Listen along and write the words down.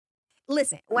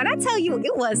Listen, when I tell you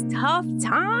it was tough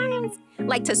times,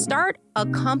 like to start a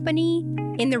company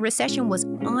in the recession was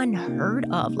unheard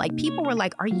of. Like people were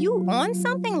like, are you on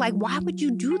something? Like, why would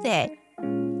you do that?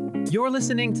 You're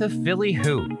listening to Philly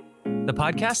Who, the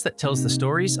podcast that tells the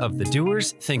stories of the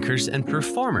doers, thinkers, and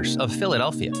performers of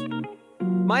Philadelphia.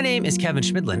 My name is Kevin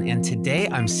Schmidlin, and today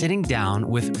I'm sitting down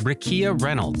with Rakia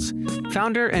Reynolds,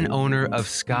 founder and owner of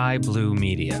Sky Blue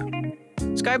Media.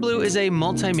 Sky Blue is a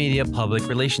multimedia public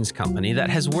relations company that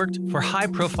has worked for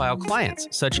high-profile clients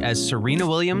such as Serena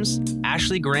Williams,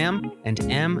 Ashley Graham, and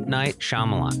M. Night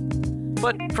Shyamalan.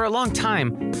 But for a long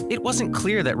time, it wasn't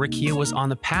clear that Rakia was on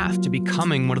the path to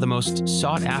becoming one of the most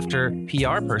sought-after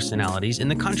PR personalities in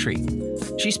the country.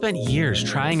 She spent years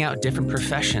trying out different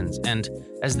professions, and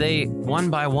as they, one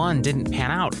by one, didn't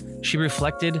pan out, she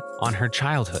reflected on her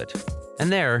childhood.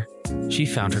 And there, she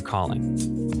found her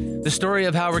calling. The story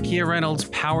of how Rakia Reynolds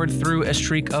powered through a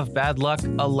streak of bad luck,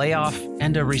 a layoff,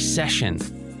 and a recession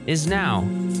is now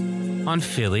on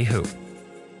Philly Who.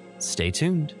 Stay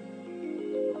tuned.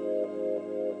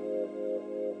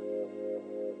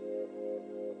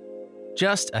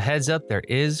 Just a heads up, there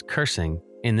is cursing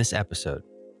in this episode.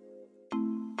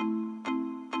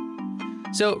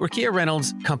 So, Rakia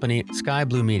Reynolds' company, Sky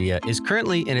Blue Media, is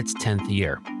currently in its 10th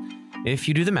year. If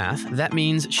you do the math, that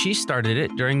means she started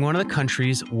it during one of the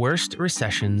country's worst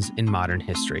recessions in modern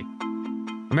history.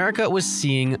 America was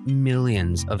seeing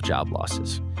millions of job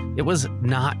losses. It was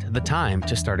not the time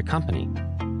to start a company.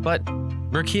 But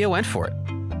Rakia went for it.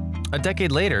 A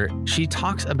decade later, she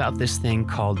talks about this thing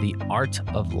called the art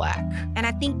of lack. And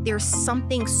I think there's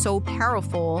something so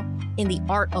powerful in the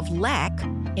art of lack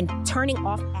and turning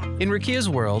off. In Rakia's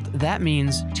world, that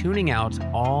means tuning out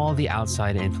all the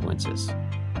outside influences.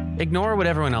 Ignore what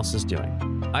everyone else is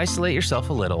doing. Isolate yourself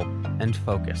a little and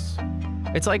focus.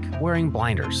 It's like wearing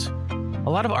blinders. A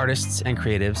lot of artists and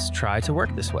creatives try to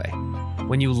work this way.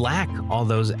 When you lack all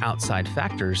those outside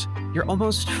factors, you're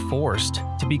almost forced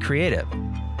to be creative.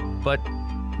 But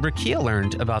Rakia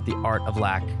learned about the art of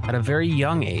lack at a very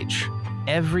young age,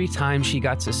 every time she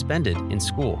got suspended in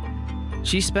school.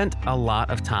 She spent a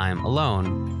lot of time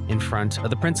alone in front of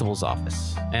the principal's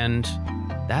office, and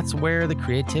that's where the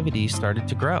creativity started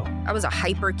to grow. I was a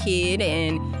hyper kid,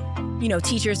 and,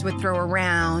 teachers would throw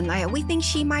around, we think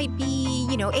she might be,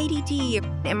 ADD.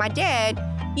 And my dad,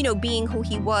 being who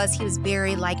he was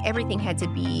very everything had to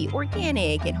be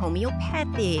organic and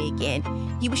homeopathic.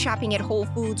 And he was shopping at Whole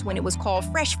Foods when it was called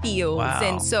Fresh Fields. Wow.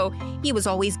 And so he was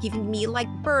always giving me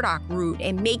burdock root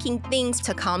and making things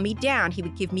to calm me down. He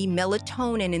would give me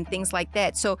melatonin and things like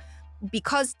that. So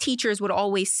because teachers would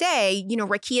always say,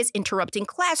 Rakia's interrupting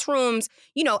classrooms,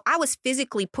 I was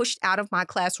physically pushed out of my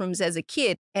classrooms as a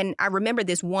kid. And I remember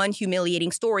this one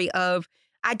humiliating story of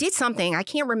I did something. I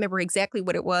can't remember exactly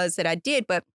what it was that I did,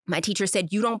 but my teacher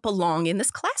said, you don't belong in this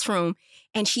classroom.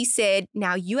 And she said,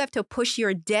 now you have to push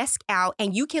your desk out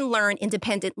and you can learn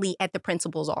independently at the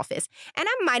principal's office. And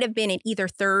I might have been in either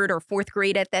third or fourth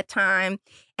grade at that time.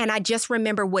 And I just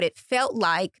remember what it felt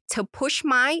like to push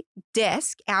my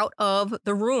desk out of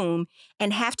the room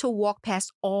and have to walk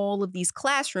past all of these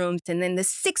classrooms. And then the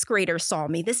sixth grader saw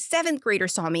me, the seventh grader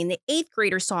saw me, and the eighth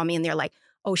grader saw me. And they're like,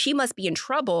 oh, she must be in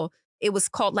trouble. It was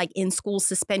called in-school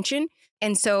suspension.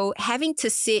 And so having to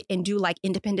sit and do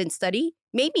independent study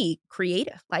made me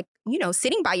creative,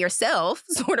 sitting by yourself,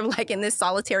 sort of in this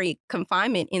solitary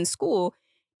confinement in school.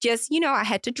 Just, I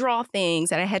had to draw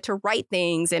things and I had to write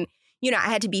things. And, I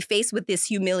had to be faced with this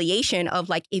humiliation of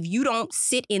if you don't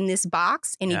sit in this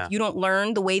box and if you don't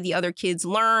learn the way the other kids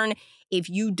learn, if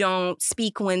you don't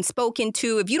speak when spoken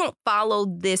to, if you don't follow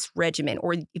this regimen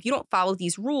or if you don't follow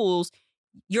these rules,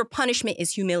 your punishment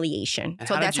is humiliation. And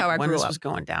so that's how I grew up. When this was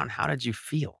going down, how did you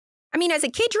feel? I mean, as a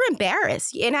kid, you're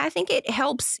embarrassed. And I think it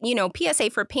helps, PSA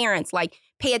for parents,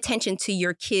 pay attention to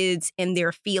your kids and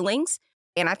their feelings.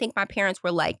 And I think my parents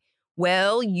were like,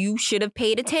 well, you should have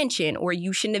paid attention or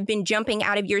you shouldn't have been jumping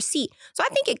out of your seat. So I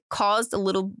think it caused a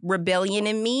little rebellion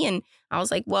in me. And I was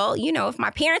like, well, if my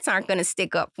parents aren't going to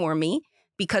stick up for me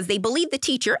because they believe the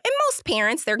teacher, and most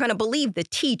parents, they're going to believe the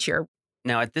teacher.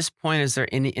 Now, at this point, is there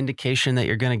any indication that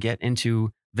you're going to get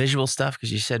into visual stuff?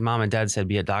 Because you said mom and dad said,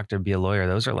 be a doctor, be a lawyer.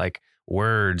 Those are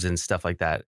words and stuff like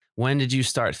that. When did you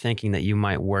start thinking that you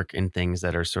might work in things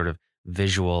that are sort of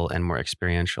visual and more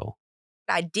experiential?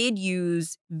 I did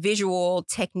use visual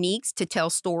techniques to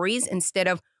tell stories instead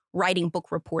of writing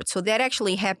book reports. So that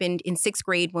actually happened in sixth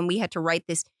grade when we had to write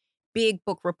this big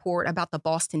book report about the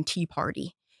Boston Tea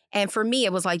Party. And for me,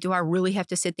 it was do I really have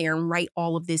to sit there and write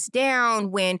all of this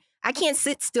down when I can't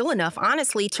sit still enough,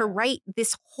 honestly, to write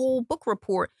this whole book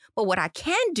report? But what I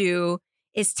can do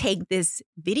is take this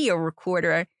video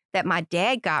recorder that my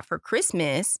dad got for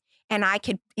Christmas, and I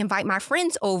could invite my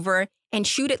friends over and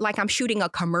shoot it like I'm shooting a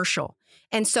commercial.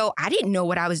 And so I didn't know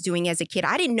what I was doing as a kid.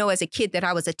 I didn't know as a kid that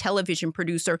I was a television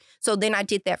producer. So then I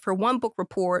did that for one book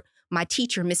report. My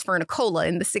teacher, Miss Fernicola,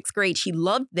 in the 6th grade, she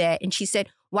loved that. And she said,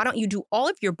 why don't you do all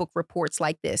of your book reports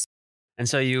like this? And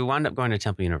so you wound up going to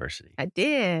Temple University. I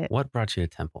did. What brought you to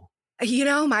Temple? You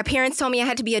know, my parents told me I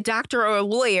had to be a doctor or a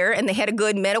lawyer, and they had a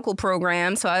good medical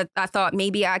program. So I thought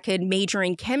maybe I could major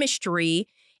in chemistry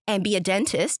and be a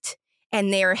dentist.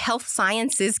 And their health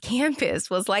sciences campus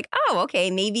was like, oh,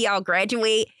 okay, maybe I'll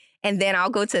graduate and then I'll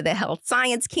go to the health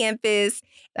science campus.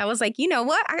 I was like, you know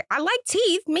what? I like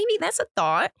teeth. Maybe that's a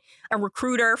thought. A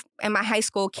recruiter at my high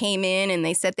school came in and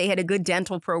they said they had a good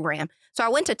dental program. So I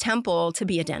went to Temple to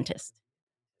be a dentist.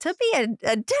 To be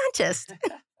a dentist.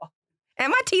 And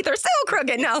my teeth are still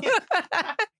crooked. No.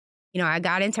 You know, I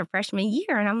got into freshman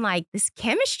year and I'm like, this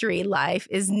chemistry life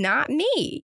is not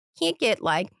me. Can't get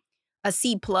like a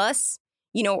C+,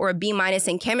 you know, or a B-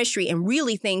 in chemistry and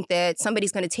really think that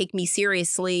somebody's going to take me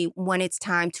seriously when it's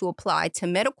time to apply to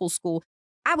medical school.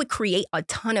 I would create a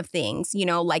ton of things, you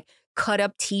know, like cut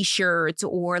up T-shirts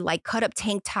or like cut up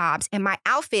tank tops. And my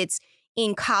outfits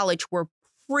in college were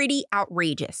pretty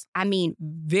outrageous. I mean,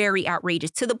 very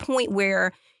outrageous, to the point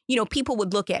where, you know, people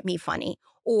would look at me funny.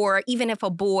 Or even if a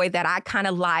boy that I kind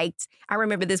of liked, I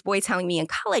remember this boy telling me in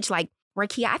college, like,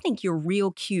 Rakia, I think you're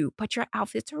real cute, but your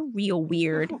outfits are real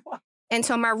weird. And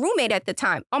so my roommate at the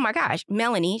time, oh my gosh,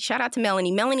 Melanie, shout out to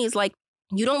Melanie. Melanie's like,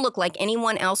 you don't look like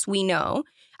anyone else we know.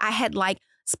 I had like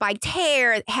spiked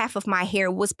hair. Half of my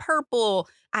hair was purple.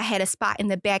 I had a spot in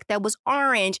the back that was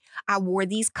orange. I wore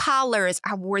these collars.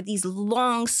 I wore these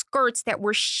long skirts that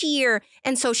were sheer.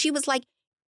 And so she was like,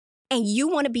 and you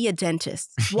want to be a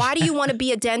dentist. Why do you want to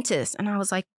be a dentist? And I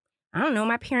was like, I don't know.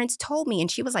 My parents told me. And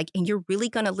she was like, and you're really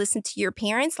going to listen to your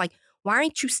parents? Like, why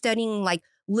aren't you studying like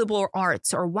liberal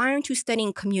arts? Or why aren't you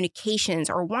studying communications?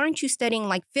 Or why aren't you studying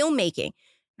like filmmaking?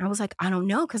 And I was like, I don't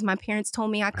know, because my parents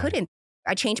told me I couldn't.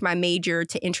 I changed my major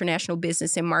to international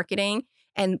business and marketing.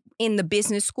 And in the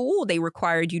business school, they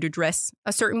required you to dress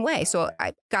a certain way. So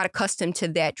I got accustomed to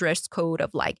that dress code of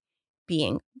like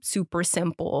being super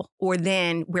simple, or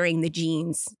then wearing the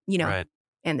jeans, you know,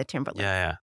 and the Timberland.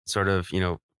 Yeah. Sort of, you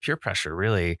know, peer pressure,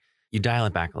 really. You dial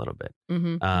it back a little bit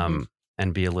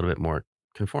and be a little bit more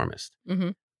conformist.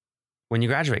 When you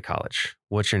graduate college,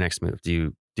 what's your next move? Do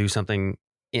you do something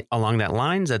along that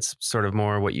lines that's sort of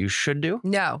more what you should do?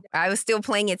 No, I was still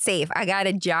playing it safe. I got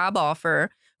a job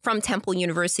offer from Temple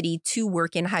University to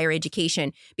work in higher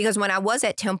education, because when I was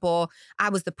at Temple, I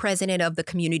was the president of the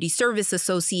Community Service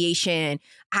Association.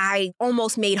 I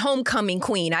almost made homecoming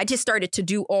queen. I just started to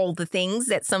do all the things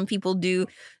that some people do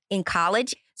in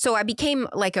college. So I became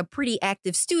like a pretty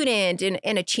active student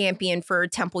and a champion for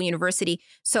Temple University.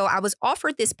 So I was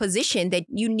offered this position that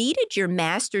you needed your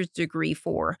master's degree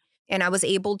for. And I was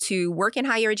able to work in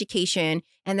higher education.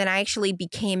 And then I actually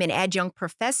became an adjunct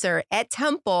professor at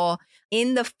Temple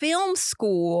in the film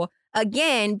school,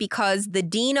 again, because the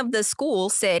dean of the school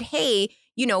said, hey,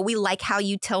 you know, we like how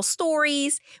you tell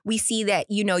stories. We see that,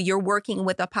 you know, you're working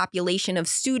with a population of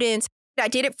students. I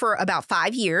did it for about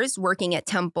 5 years working at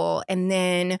Temple. And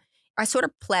then I sort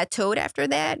of plateaued after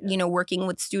that, you know, working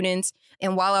with students.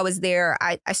 And while I was there,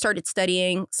 I started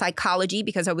studying psychology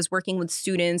because I was working with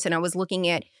students and I was looking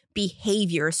at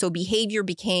behavior. So behavior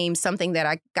became something that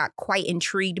I got quite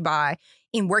intrigued by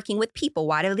in working with people.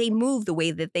 Why do they move the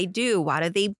way that they do? Why do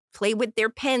they play with their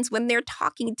pens when they're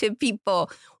talking to people?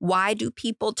 Why do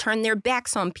people turn their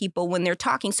backs on people when they're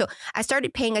talking? So I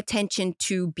started paying attention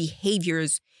to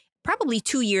behaviors probably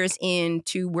 2 years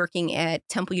into working at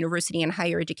Temple University in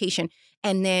higher education,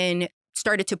 and then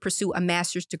started to pursue a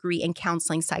master's degree in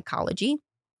counseling psychology.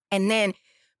 And then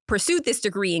pursued this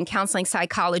degree in counseling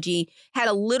psychology, had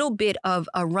a little bit of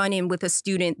a run-in with a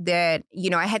student that, you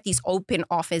know, I had these open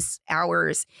office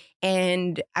hours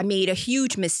and I made a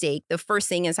huge mistake. The first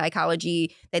thing in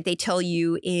psychology that they tell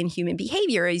you in human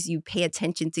behavior is you pay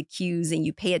attention to cues and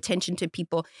you pay attention to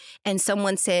people. And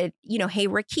someone said, you know, hey,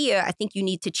 Rakia, I think you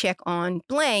need to check on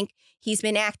blank. He's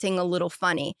been acting a little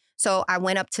funny. So I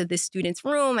went up to this student's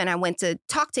room and I went to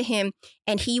talk to him,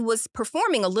 and he was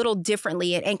performing a little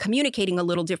differently and communicating a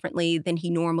little differently than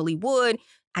he normally would.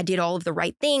 I did all of the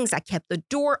right things. I kept the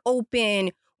door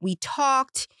open. We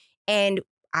talked, and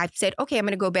I said, okay, I'm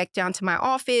going to go back down to my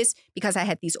office because I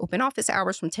had these open office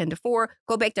hours from 10 to 4,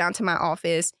 go back down to my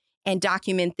office and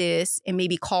document this and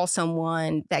maybe call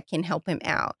someone that can help him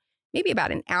out. maybe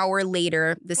about an hour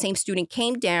later, the same student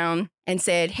came down and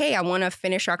said, hey, I want to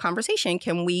finish our conversation.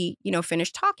 Can we,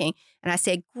 finish talking? And I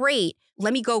said, great.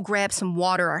 Let me go grab some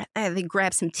water or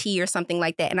grab some tea or something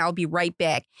like that. And I'll be right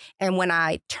back. And when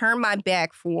I turned my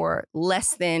back for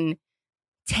less than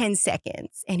 10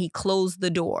 seconds and he closed the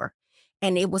door,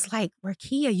 and it was like,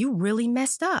 Rakia, you really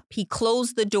messed up. He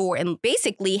closed the door and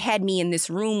basically had me in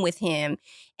this room with him.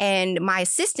 And my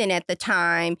assistant at the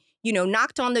time,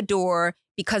 knocked on the door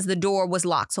because the door was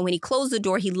locked. So when he closed the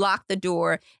door, he locked the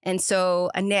door. And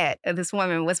so Annette, this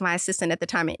woman, was my assistant at the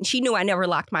time. And she knew I never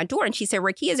locked my door. And she said,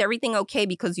 Rakia, is everything okay?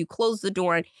 Because you closed the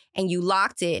door and you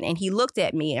locked it. And he looked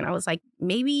at me and I was like,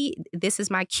 maybe this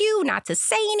is my cue not to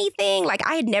say anything. Like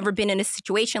I had never been in a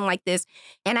situation like this.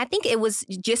 And I think it was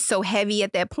just so heavy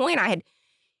at that point. I had,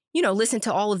 listened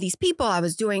to all of these people. I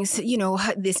was doing,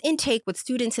 this intake with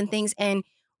students and things. And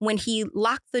when he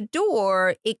locked the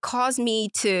door, it caused me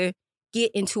to get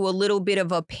into a little bit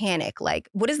of a panic. Like,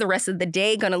 what is the rest of the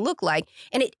day going to look like?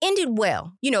 And it ended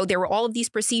well. There were all of these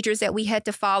procedures that we had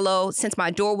to follow. Since my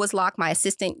door was locked, my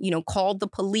assistant, called the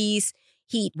police.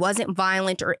 He wasn't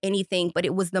violent or anything, but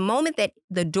it was the moment that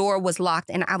the door was locked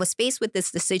and I was faced with this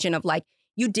decision of like,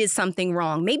 you did something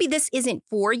wrong. Maybe this isn't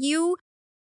for you.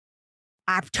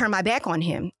 I turned my back on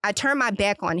him.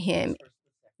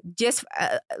 Just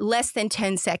less than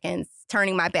 10 seconds,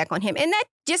 turning my back on him. And that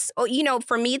just,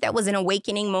 for me, that was an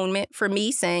awakening moment for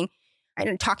me saying,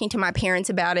 and talking to my parents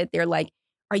about it, they're like,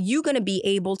 are you going to be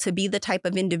able to be the type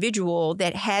of individual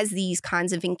that has these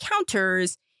kinds of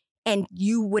encounters and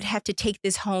you would have to take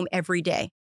this home every day?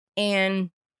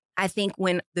 And I think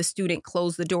when the student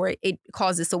closed the door, it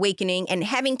caused this awakening, and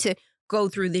having to go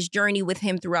through this journey with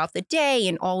him throughout the day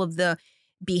and all of the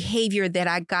behavior that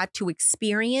I got to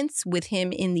experience with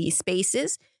him in these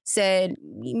spaces said,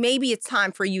 maybe it's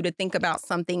time for you to think about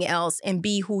something else and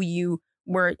be who you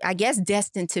were, I guess,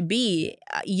 destined to be,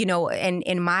 and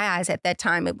in my eyes at that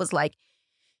time, it was like,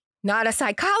 not a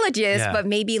psychologist, but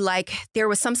maybe like there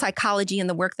was some psychology in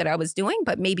the work that I was doing,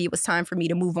 but maybe it was time for me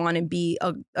to move on and be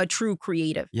a true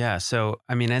creative. Yeah. So,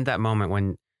 I mean, in that moment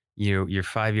when you're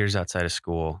 5 years outside of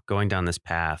school, going down this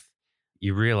path,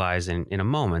 you realize in a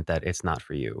moment that it's not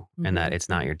for you and that it's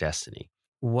not your destiny.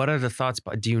 What are the thoughts?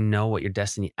 Do you know what your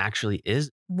destiny actually is?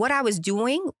 What I was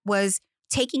doing was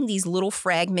taking these little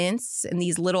fragments and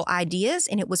these little ideas,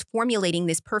 and it was formulating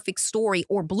this perfect story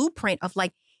or blueprint of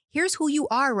like, here's who you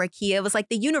are, Rakia. It was like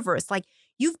the universe. Like,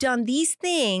 you've done these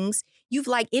things. You've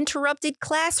like interrupted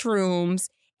classrooms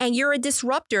and you're a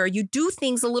disruptor. You do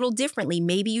things a little differently.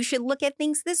 Maybe you should look at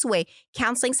things this way.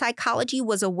 Counseling psychology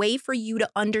was a way for you to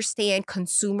understand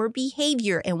consumer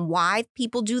behavior and why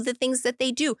people do the things that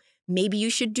they do. Maybe you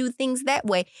should do things that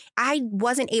way. I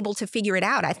wasn't able to figure it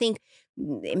out. I think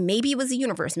maybe it was the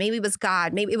universe. Maybe it was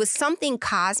God. Maybe it was something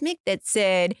cosmic that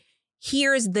said,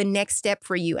 here's the next step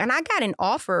for you. And I got an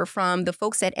offer from the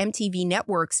folks at MTV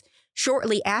Networks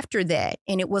shortly after that.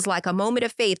 And it was like a moment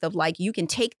of faith of like, you can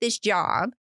take this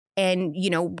job and,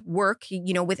 work,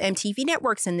 with MTV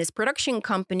Networks and this production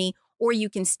company, or you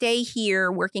can stay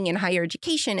here working in higher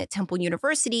education at Temple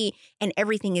University and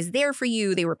everything is there for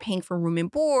you. They were paying for room and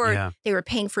board. Yeah. They were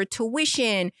paying for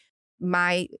tuition.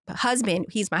 My husband,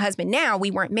 he's my husband now.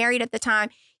 We weren't married at the time.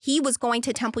 He was going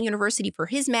to Temple University for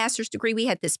his master's degree. We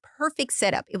had this perfect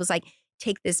setup. It was like,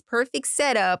 take this perfect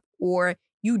setup or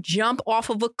you jump off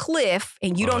of a cliff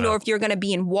and you don't know if you're going to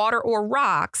be in water or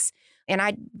rocks. And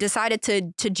I decided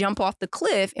to jump off the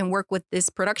cliff and work with this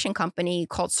production company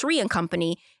called Surya &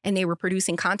 Company, and they were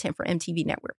producing content for MTV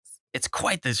Networks. It's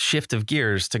quite the shift of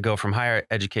gears to go from higher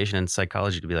education and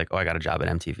psychology to be like, oh, I got a job at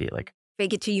MTV. Like,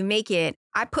 fake it till you make it.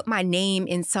 I put my name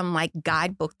in some like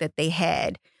guidebook that they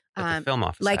had. At the film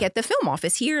office. Like at the film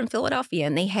office here in Philadelphia.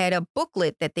 And they had a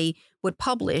booklet that they would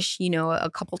publish, a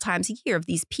couple times a year of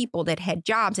these people that had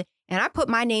jobs. And I put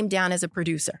my name down as a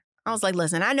producer. I was like,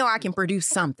 listen, I know I can produce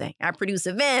something. I produce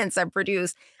events, I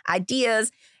produce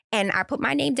ideas, and I put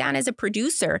my name down as a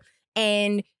producer.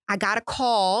 And I got a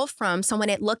call from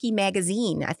someone at Lucky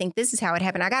Magazine. I think this is how it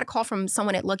happened. I got a call from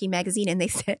someone at Lucky Magazine and they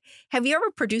said, have you ever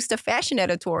produced a fashion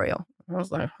editorial? I was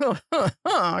like,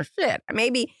 oh, shit.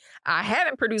 Maybe I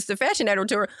haven't produced a fashion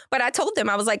editorial, but I told them,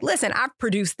 I was like, listen, I've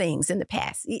produced things in the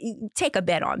past. Take a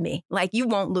bet on me. Like, you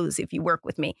won't lose if you work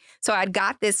with me. So I'd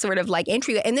got this sort of like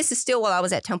entry. And this is still while I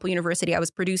was at Temple University. I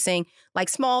was producing like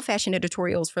small fashion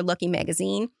editorials for Lucky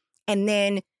Magazine. And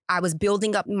then I was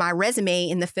building up my resume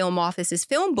in the film office's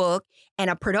film book, and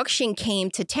a production came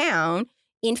to town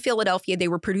in Philadelphia. They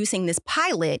were producing this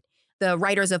pilot the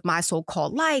writers of My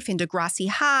So-Called Life and Degrassi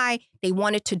High, they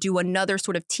wanted to do another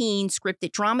sort of teen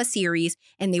scripted drama series,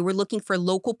 and they were looking for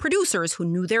local producers who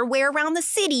knew their way around the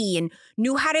city and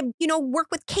knew how to, work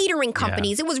with catering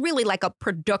companies. Yeah. It was really like a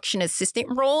production assistant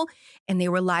role. And they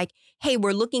were like, hey,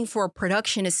 we're looking for a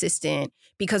production assistant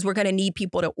because we're going to need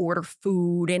people to order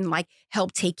food and like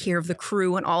help take care of the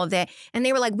crew and all of that. And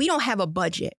they were like, we don't have a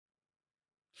budget.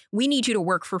 We need you to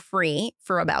work for free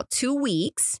for about 2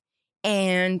 weeks.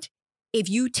 And if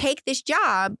you take this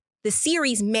job, the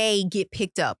series may get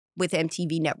picked up with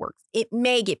MTV Networks. It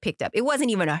may get picked up. It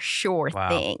wasn't even a sure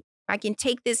thing. I can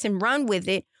take this and run with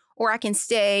it, or I can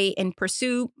stay and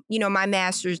pursue, my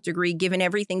master's degree, given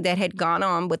everything that had gone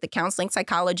on with the counseling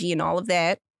psychology and all of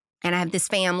that. And I have this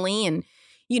family and,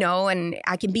 and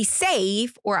I can be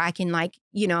safe, or I can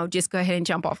just go ahead and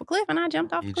jump off a cliff. And I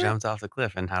jumped off the cliff. You jumped off the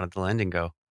cliff. And how did the landing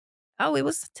go? Oh, it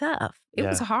was tough. It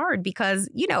was hard because,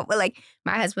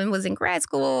 my husband was in grad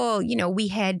school. We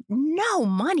had no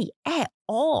money at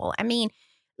all. I mean,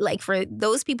 for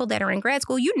those people that are in grad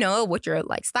school, what your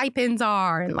stipends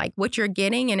are and what you're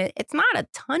getting. And it's not a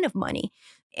ton of money.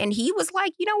 And he was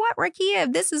like, you know what, Rakia,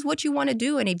 if this is what you want to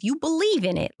do, and if you believe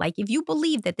in it, if you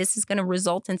believe that this is going to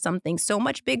result in something so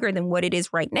much bigger than what it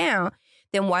is right now,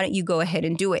 then why don't you go ahead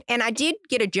and do it? And I did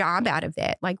get a job out of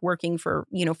that, working for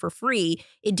free.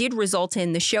 It did result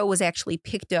in the show was actually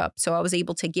picked up. So I was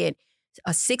able to get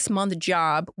a 6-month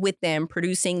job with them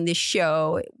producing this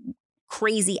show,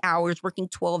 crazy hours, working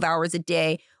 12 hours a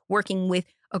day, working with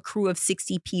a crew of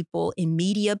 60 people in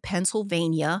Media,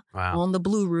 Pennsylvania, on the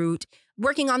Blue Route,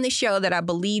 working on this show that I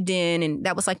believed in. And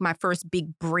that was my first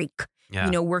big break,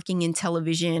 working in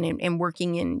television and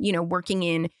working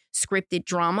in scripted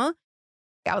drama.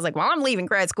 I was like, well, I'm leaving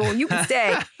grad school. You can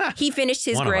stay. He finished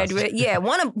his graduate. Yeah,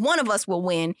 one of us will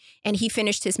win. And he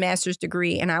finished his master's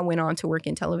degree, and I went on to work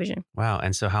in television. Wow.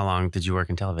 And so how long did you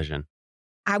work in television?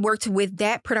 I worked with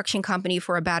that production company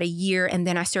for about a year, and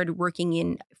then I started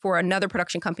working for another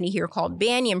production company here called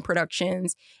Banyan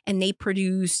Productions, and they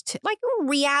produced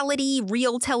reality,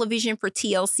 real television for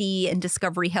TLC and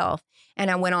Discovery Health.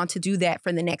 And I went on to do that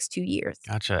for the next 2 years.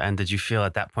 Gotcha. And did you feel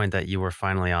at that point that you were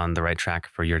finally on the right track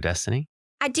for your destiny?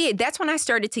 I did. That's when I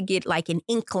started to get an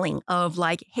inkling of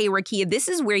hey, Rakia, this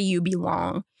is where you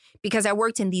belong. Because I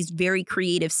worked in these very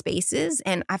creative spaces,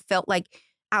 and I felt like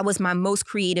I was my most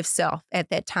creative self at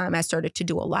that time. I started to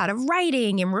do a lot of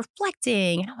writing and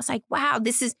reflecting. And I was like, wow,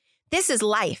 this is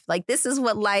life. This is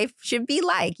what life should be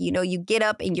like. You get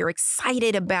up and you're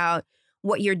excited about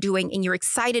what you're doing, and you're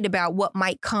excited about what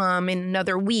might come in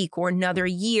another week or another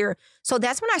year. So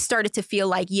that's when I started to feel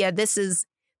this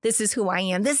is who I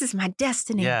am. This is my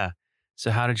destiny. Yeah. So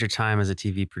how did your time as a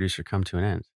TV producer come to an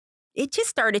end? It just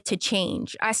started to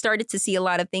change. I started to see a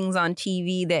lot of things on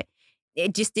TV that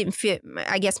it just didn't fit,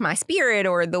 I guess, my spirit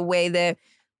or the way that,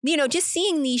 just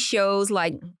seeing these shows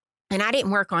and I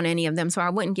didn't work on any of them, so I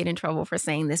wouldn't get in trouble for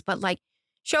saying this, but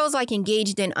shows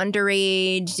Engaged in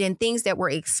Underage and things that were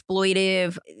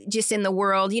exploitive just in the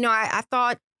world. I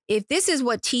thought, if this is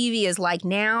what TV is like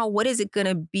now, what is it going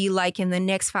to be like in the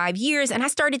next 5 years? And I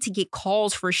started to get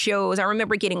calls for shows. I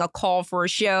remember getting a call for a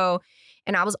show,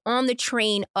 and I was on the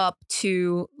train up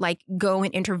to go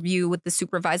and interview with the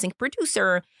supervising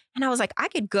producer. And I was like, I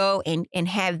could go and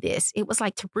have this. It was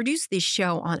to produce this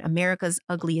show on America's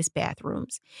Ugliest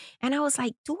Bathrooms. And I was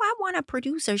like, do I want to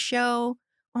produce a show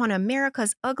on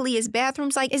America's Ugliest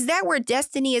Bathrooms? Is that where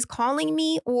destiny is calling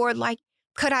me? Or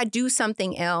could I do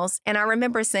something else? And I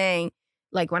remember saying,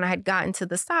 when I had gotten to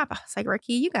the stop, I was like,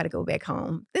 Rakia, you got to go back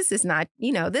home. This is not,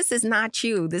 this is not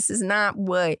you. This is not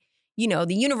what, the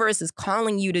universe is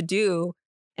calling you to do.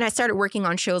 And I started working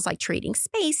on shows like Trading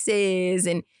Spaces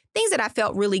and things that I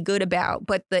felt really good about.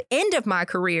 But the end of my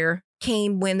career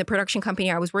came when the production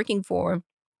company I was working for,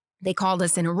 they called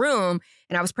us in a room,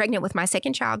 and I was pregnant with my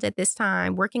second child at this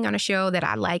time, working on a show that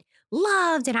I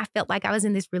loved. And I felt like I was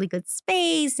in this really good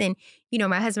space. And,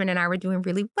 my husband and I were doing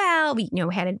really well. We,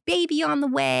 had a baby on the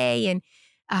way.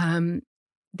 And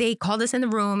they called us in the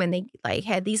room, and they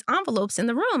had these envelopes in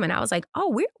the room. And I was like, oh,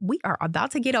 we are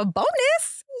about to get a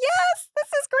bonus. Yes, this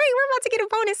is great. We're about to get a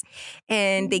bonus.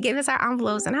 And they gave us our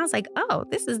envelopes. And I was like, oh,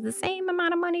 this is the same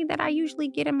amount of money that I usually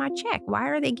get in my check. Why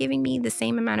are they giving me the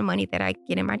same amount of money that I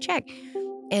get in my check?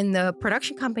 And the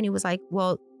production company was like,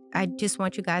 well, I just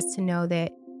want you guys to know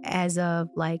that as of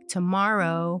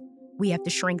tomorrow, we have to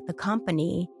shrink the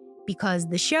company because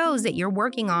the shows that you're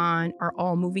working on are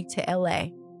all moving to LA.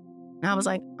 And I was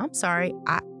like, I'm sorry.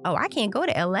 I can't go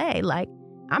to LA.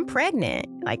 I'm pregnant.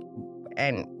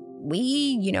 And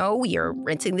we are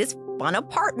renting this fun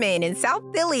apartment in South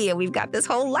Philly and we've got this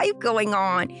whole life going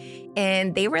on.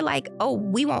 And they were like, oh,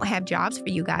 we won't have jobs for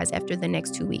you guys after the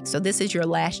next 2 weeks. So this is your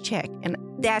last check. And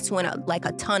that's when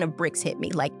a ton of bricks hit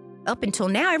me. Like up until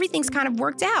now, everything's kind of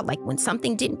worked out. Like when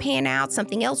something didn't pan out,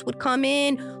 something else would come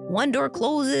in. One door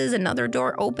closes, another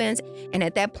door opens. And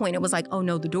at that point, it was like, oh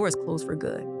no, the door is closed for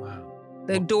good. Wow.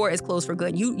 The door is closed for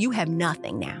good. You have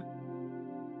nothing now.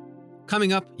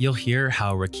 Coming up, you'll hear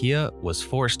how Rakia was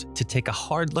forced to take a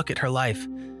hard look at her life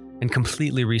and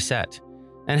completely reset,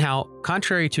 and how,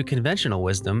 contrary to conventional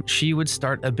wisdom, she would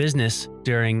start a business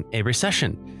during a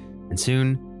recession. And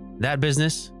soon, that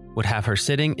business would have her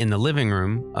sitting in the living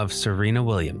room of Serena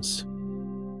Williams.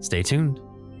 Stay tuned.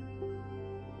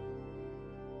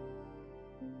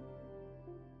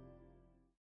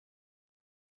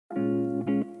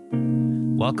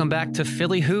 Welcome back to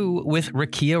Philly Who with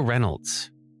Rakia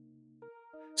Reynolds.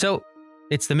 So,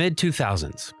 it's the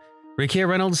mid-2000s. Rakia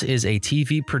Reynolds is a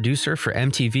TV producer for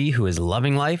MTV who is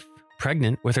loving life,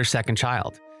 pregnant with her second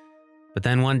child. But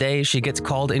then one day, she gets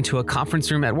called into a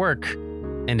conference room at work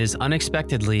and is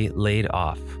unexpectedly laid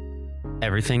off.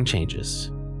 Everything changes.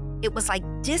 It was like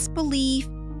disbelief,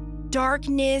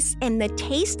 darkness, and the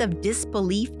taste of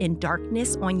disbelief and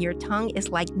darkness on your tongue is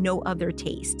like no other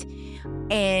taste.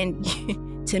 And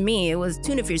to me, it was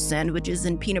tuna fish sandwiches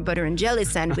and peanut butter and jelly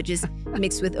sandwiches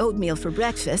mixed with oatmeal for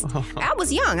breakfast. I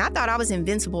was young. I thought I was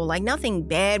invincible. Like nothing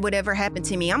bad would ever happen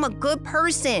to me. I'm a good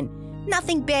person.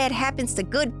 Nothing bad happens to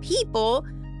good people.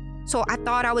 So I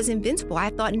thought I was invincible. I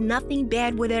thought nothing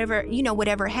bad would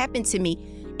ever happen to me.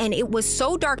 And it was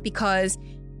so dark because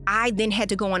I then had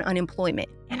to go on unemployment.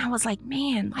 And I was like,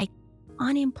 man, like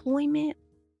unemployment?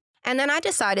 And then I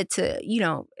decided to,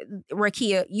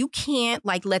 Rakia, you can't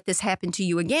like let this happen to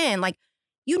you again. Like,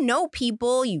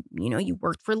 people, you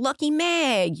worked for Lucky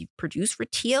Mag, you've produced for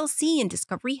TLC and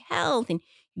Discovery Health, and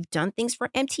you've done things for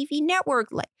MTV Network.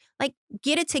 Like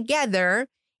get it together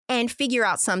and figure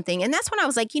out something. And that's when I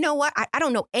was like, you know what? I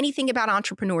don't know anything about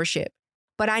entrepreneurship,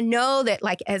 but I know that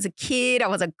like as a kid, I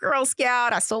was a Girl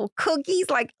Scout. I sold cookies.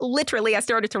 Like literally, I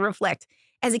started to reflect.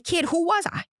 As a kid, who was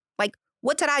I? Like,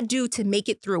 what did I do to make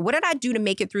it through? What did I do to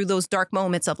make it through those dark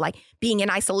moments of like being in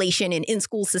isolation and in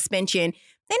school suspension?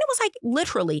 Then it was like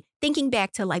literally thinking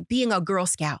back to like being a Girl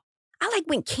Scout. I like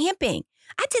went camping.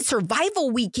 I did survival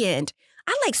weekend.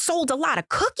 I like sold a lot of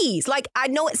cookies. Like I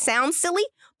know it sounds silly,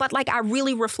 but like I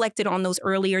really reflected on those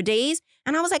earlier days.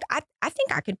 And I was like, I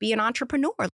think I could be an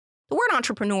entrepreneur. The word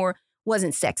entrepreneur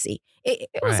wasn't sexy. It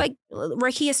was like,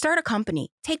 Rakia, start a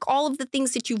company. Take all of the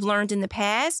things that you've learned in the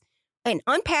past and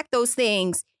unpack those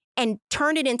things and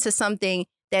turn it into something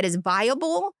that is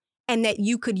viable and that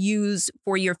you could use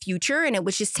for your future. And it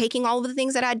was just taking all of the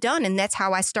things that I'd done. And that's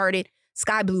how I started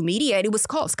Sky Blue Media. It was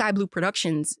called Sky Blue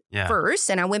Productions first.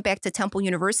 And I went back to Temple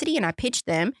University and I pitched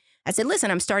them. I said,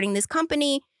 listen, I'm starting this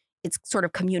company. It's sort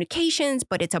of communications,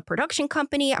 but it's a production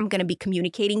company. I'm going to be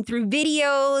communicating through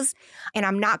videos, and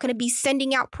I'm not going to be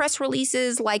sending out press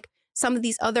releases like some of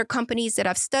these other companies that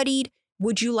I've studied.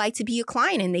 Would you like to be a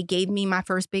client? And they gave me my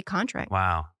first big contract.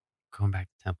 Wow. Going back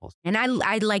to Temple. And I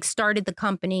like started the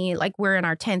company, like we're in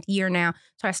our 10th year now.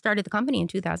 So I started the company in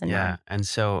 2009. Yeah. And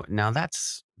so now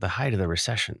that's the height of the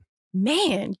recession.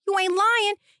 Man, you ain't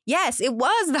lying. Yes, it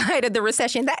was the height of the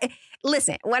recession.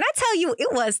 Listen, when I tell you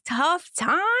it was tough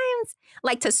times,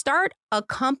 like to start a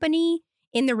company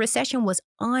in the recession was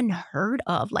unheard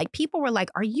of. Like people were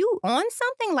like, are you on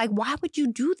something? Like, why would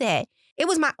you do that? It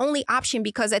was my only option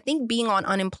because I think being on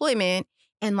unemployment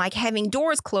and like having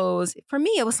doors closed, for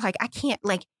me, it was like, I can't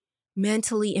like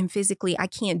mentally and physically, I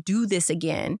can't do this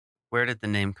again. Where did the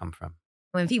name come from?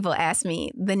 When people ask me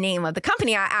the name of the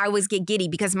company, I always get giddy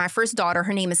because my first daughter,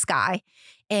 her name is Sky.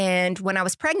 And when I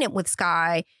was pregnant with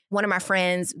Sky, one of my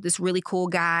friends, this really cool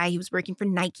guy, he was working for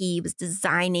Nike, he was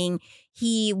designing.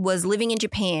 He was living in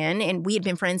Japan and we had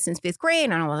been friends since 5th grade.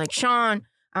 And I was like, Sean,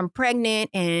 I'm pregnant.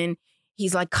 And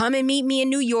he's like, come and meet me in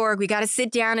New York. We got to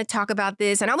sit down and talk about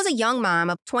this. And I was a young mom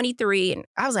of 23. And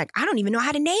I was like, I don't even know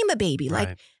how to name a baby.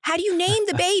 Like, how do you name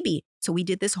the baby? So we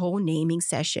did this whole naming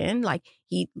session. Like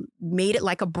he made it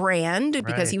like a brand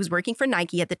because he was working for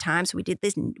Nike at the time. So we did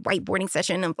this whiteboarding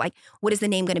session of like, what is the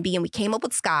name going to be? And we came up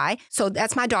with Sky. So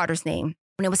that's my daughter's name.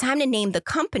 When it was time to name the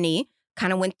company,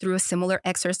 kind of went through a similar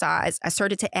exercise. I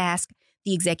started to ask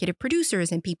the executive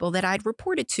producers and people that I'd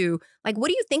reported to, like, what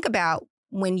do you think about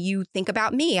when you think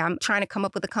about me? I'm trying to come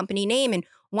up with a company name. And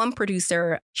one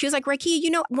producer, she was like,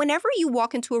 Rakia, whenever you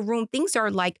walk into a room, things are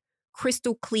like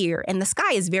crystal clear and the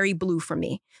sky is very blue for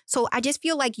me. So I just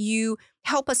feel like you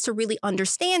help us to really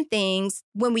understand things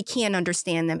when we can't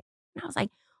understand them. And I was like,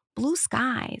 blue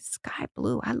skies, sky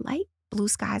blue. I like blue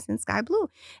skies and sky blue.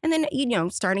 And then,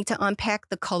 starting to unpack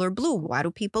the color blue. Why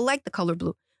do people like the color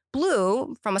blue?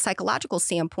 Blue, from a psychological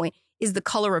standpoint, is the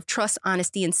color of trust,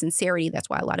 honesty, and sincerity. That's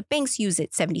why a lot of banks use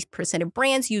it. 70% of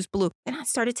brands use blue. And I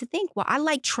started to think, well, I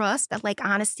like trust. I like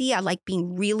honesty. I like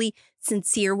being really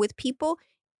sincere with people.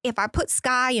 If I put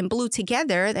sky and blue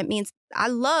together, that means I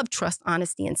love trust,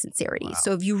 honesty, and sincerity. Wow.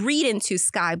 So if you read into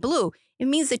sky blue, it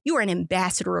means that you are an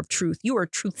ambassador of truth. You are a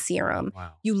truth serum.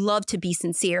 Wow. You love to be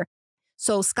sincere.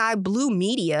 So Sky Blue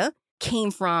Media came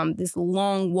from this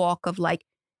long walk of like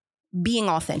being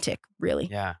authentic, really.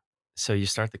 Yeah. So you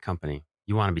start the company.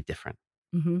 You want to be different.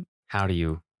 Mm-hmm. How do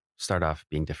you start off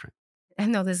being different? I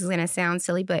know this is going to sound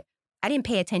silly, but I didn't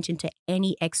pay attention to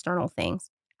any external things.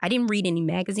 I didn't read any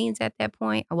magazines at that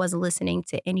point. I wasn't listening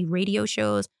to any radio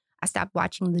shows. I stopped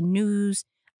watching the news.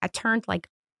 I turned like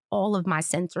all of my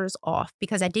sensors off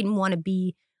because I didn't want to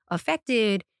be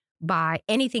affected by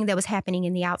anything that was happening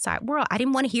in the outside world. I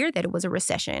didn't want to hear that it was a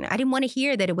recession. I didn't want to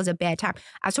hear that it was a bad time.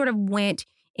 I sort of went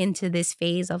into this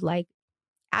phase of like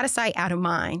out of sight, out of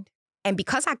mind. And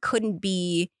because I couldn't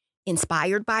be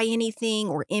inspired by anything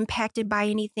or impacted by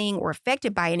anything or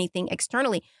affected by anything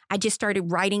externally, I just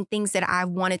started writing things that I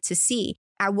wanted to see.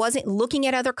 I wasn't looking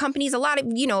at other companies. A lot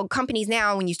of, companies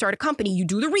now, when you start a company, you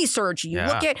do the research. You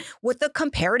look at what the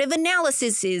comparative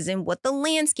analysis is and what the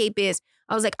landscape is.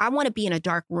 I was like, I want to be in a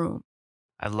dark room.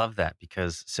 I love that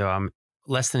because I'm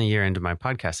less than a year into my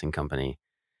podcasting company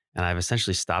and I've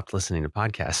essentially stopped listening to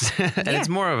podcasts. And it's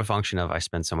more of a function of I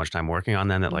spend so much time working on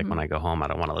them that like when I go home, I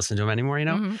don't want to listen to them anymore,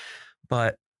 Mm-hmm.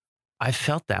 But I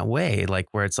felt that way, like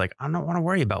where it's like, I don't want to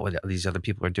worry about what these other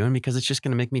people are doing because it's just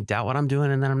going to make me doubt what I'm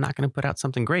doing. And then I'm not going to put out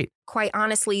something great. Quite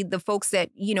honestly, the folks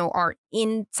that, are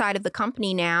inside of the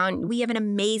company now, and we have an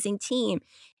amazing team.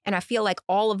 And I feel like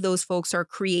all of those folks are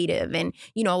creative. And,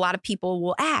 a lot of people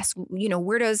will ask,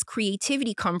 where does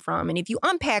creativity come from? And if you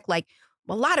unpack, like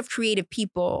a lot of creative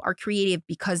people are creative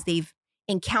because they've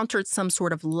encountered some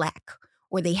sort of lack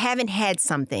or they haven't had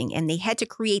something and they had to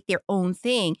create their own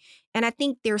thing. And I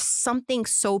think there's something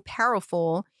so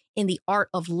powerful in the art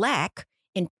of lack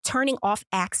and turning off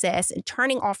access and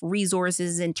turning off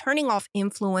resources and turning off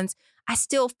influence. I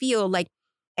still feel like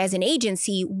as an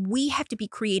agency, we have to be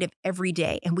creative every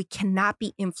day and we cannot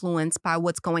be influenced by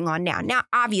what's going on now. Now,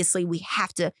 obviously, we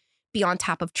have to be on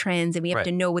top of trends and we have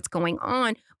to know what's going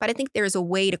on. But I think there's a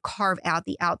way to carve out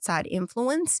the outside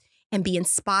influence and be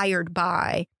inspired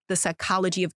by the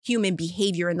psychology of human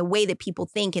behavior and the way that people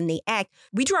think and they act.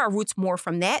 We draw our roots more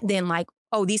from that than like,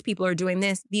 oh, these people are doing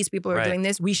this. These people are doing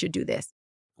this. We should do this.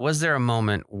 Was there a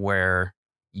moment where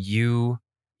you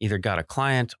either got a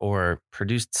client or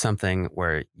produced something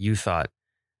where you thought,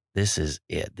 this is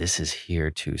it, this is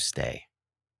here to stay?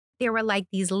 There were like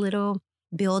these little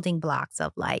building blocks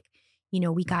of like,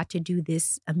 we got to do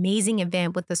this amazing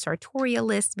event with the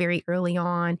sartorialists very early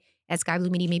on at Sky Blue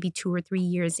Media, maybe 2 or 3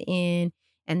 years in.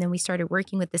 And then we started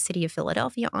working with the city of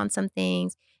Philadelphia on some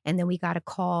things. And then we got a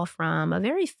call from a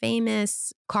very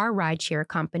famous car rideshare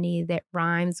company that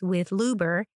rhymes with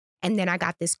Luber. And then I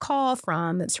got this call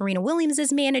from Serena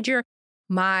Williams' manager.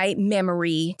 My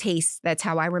memory tastes, that's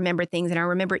how I remember things. And I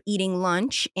remember eating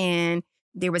lunch and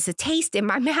there was a taste in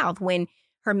my mouth when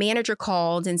her manager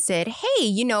called and said,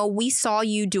 hey, we saw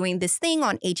you doing this thing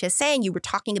on HSA and you were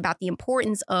talking about the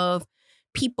importance of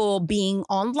people being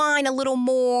online a little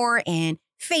more and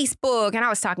Facebook. And I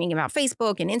was talking about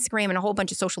Facebook and Instagram and a whole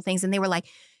bunch of social things. And they were like,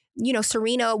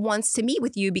 Serena wants to meet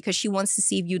with you because she wants to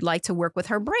see if you'd like to work with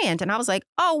her brand. And I was like,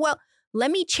 oh, well,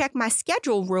 let me check my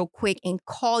schedule real quick and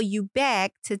call you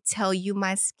back to tell you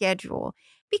my schedule.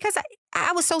 Because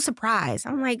I was so surprised.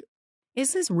 I'm like,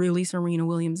 is this really Serena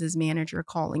Williams' manager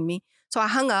calling me? So I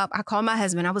hung up. I called my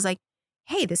husband. I was like,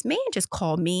 hey, this man just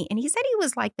called me. And he said he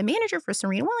was like the manager for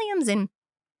Serena Williams. And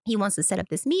he wants to set up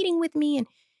this meeting with me.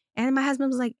 And my husband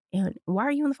was like, why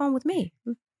are you on the phone with me?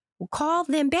 Well, call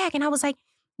them back. And I was like,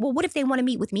 well, what if they want to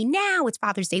meet with me now? It's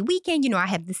Father's Day weekend. I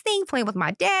have this thing playing with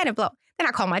my dad and blah. Then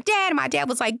I called my dad and my dad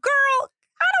was like, girl,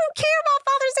 I don't care about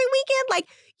Father's Day weekend. Like,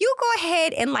 you go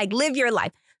ahead and like live your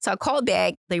life. So I called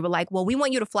back. They were like, well, we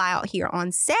want you to fly out here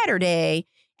on Saturday.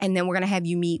 And then we're going to have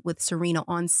you meet with Serena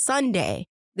on Sunday.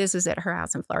 This was at her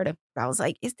house in Florida. I was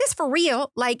like, is this for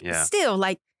real? Like, still,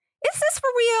 like, is this for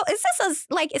real? Is this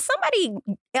is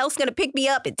somebody else going to pick me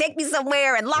up and take me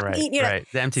somewhere and lock me? Right.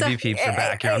 The MTV peeps are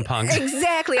back. You're on Punks.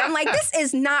 Exactly. I'm like, this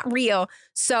is not real.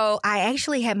 So I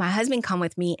actually had my husband come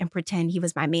with me and pretend he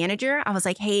was my manager. I was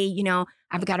like, hey,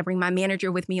 I've got to bring my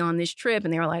manager with me on this trip.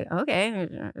 And they were like, okay,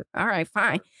 all right,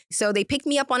 fine. So they picked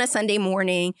me up on a Sunday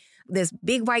morning, this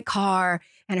big white car.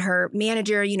 And her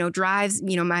manager, drives,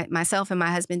 myself and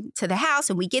my husband to the house.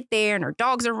 And we get there and her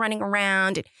dogs are running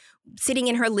around and sitting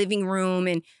in her living room.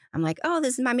 And I'm like, oh,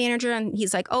 this is my manager. And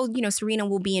he's like, oh, Serena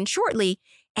will be in shortly.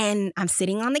 And I'm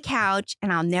sitting on the couch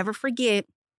and I'll never forget,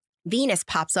 Venus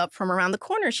pops up from around the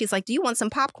corner. She's like, do you want some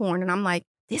popcorn? And I'm like,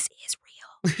 this is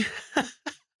real.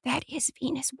 That is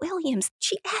Venus Williams.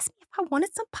 She asked me if I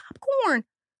wanted some popcorn.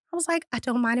 I was like, I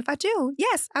don't mind if I do.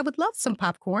 Yes, I would love some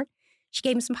popcorn. She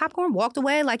gave me some popcorn, walked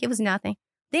away like it was nothing.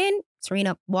 Then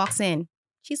Serena walks in.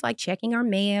 She's like checking her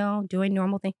mail, doing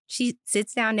normal things. She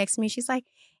sits down next to me. She's like,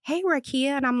 hey,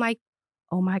 Rakia. And I'm like,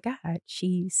 oh my God,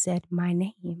 she said my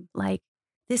name. Like,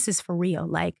 this is for real.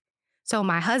 Like, so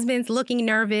my husband's looking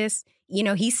nervous.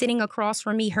 He's sitting across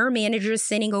from me. Her manager's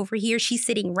sitting over here. She's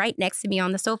sitting right next to me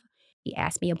on the sofa. He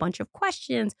asked me a bunch of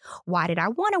questions. Why did I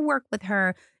want to work with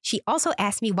her? She also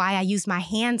asked me why I used my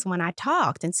hands when I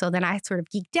talked. And so then I sort of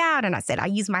geeked out and I said, I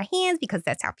use my hands because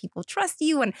that's how people trust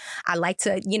you. And I like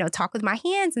to, talk with my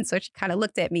hands. And so she kind of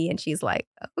looked at me and she's like,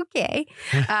 okay.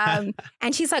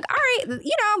 And she's like, all right,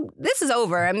 this is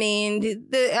over. I mean,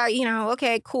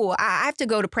 okay, cool. I have to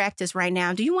go to practice right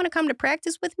now. Do you want to come to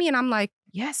practice with me? And I'm like,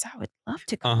 yes, I would love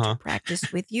to come to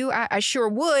practice with you. I sure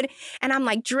would. And I'm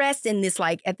like dressed in this,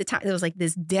 like at the time, it was like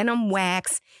this denim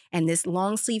wax and this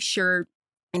long sleeve shirt.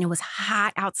 And it was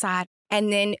hot outside. And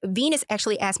then Venus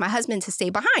actually asked my husband to stay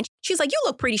behind. She's like, you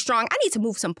look pretty strong. I need to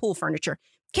move some pool furniture.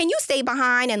 Can you stay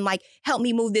behind and like help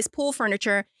me move this pool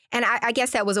furniture? And I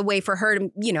guess that was a way for her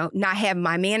to, not have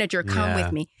my manager come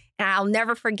with me. And I'll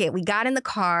never forget. We got in the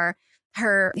car.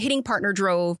 Her hitting partner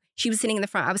drove. She was sitting in the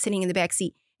front. I was sitting in the back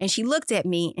seat. And she looked at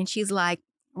me and she's like,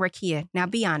 Rakia, now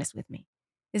be honest with me.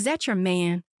 Is that your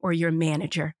man or your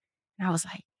manager? And I was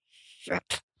like,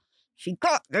 shit, she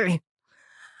got me.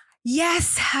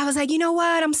 Yes. I was like, you know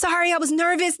what? I'm sorry. I was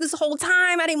nervous this whole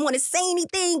time. I didn't want to say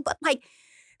anything, but like,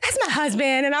 that's my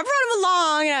husband and I've run him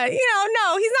along. And,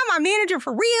 no, he's not my manager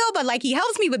for real, but like he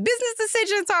helps me with business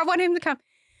decisions. So I want him to come.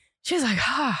 She was like,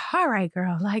 oh, all right,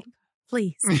 girl, like,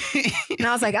 please. And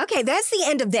I was like, okay, that's the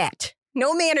end of that.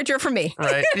 No manager for me.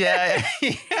 Right. Yeah.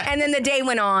 And then the day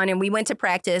went on and we went to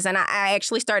practice and I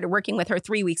actually started working with her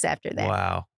 3 weeks after that.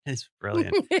 Wow. It's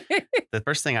brilliant. The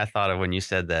first thing I thought of when you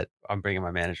said that I'm bringing my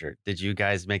manager, did you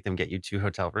guys make them get you 2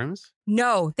 hotel rooms?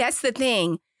 No, that's the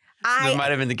thing. That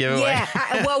might have been the giveaway. Yeah.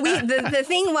 The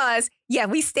thing was,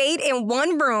 we stayed in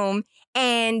one room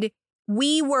and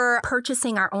we were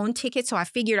purchasing our own tickets. So I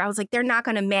figured, I was like, they're not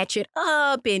going to match it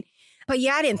up. But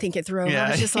I didn't think it through. Yeah.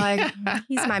 I was just like,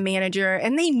 he's my manager.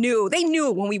 And they knew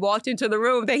when we walked into the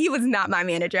room that he was not my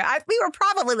manager. We were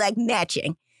probably like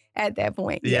matching at that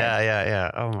point.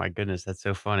 Yeah. Oh my goodness. That's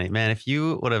so funny. Man, if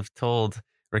you would have told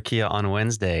Rakia on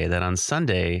Wednesday that on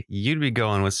Sunday you'd be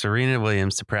going with Serena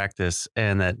Williams to practice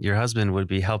and that your husband would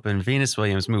be helping Venus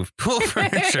Williams move pool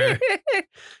furniture,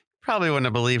 probably wouldn't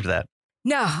have believed that.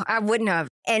 No, I wouldn't have.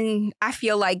 And I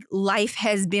feel like life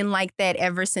has been like that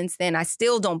ever since then. I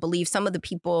still don't believe some of the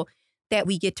people that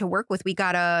we get to work with. We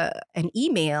got an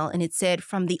email and it said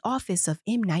from the office of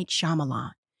M. Night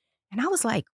Shyamalan. And I was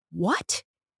like, what?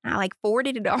 And I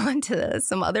forwarded it on to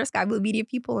some other Sky Blue Media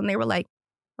people. And they were like,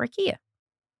 Rakia,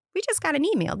 we just got an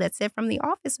email that said from the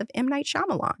office of M. Night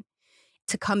Shyamalan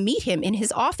to come meet him in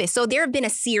his office. So there have been a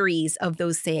series of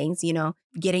those things,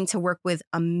 getting to work with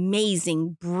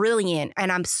amazing, brilliant,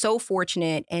 and I'm so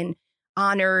fortunate and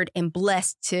honored and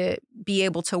blessed to be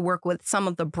able to work with some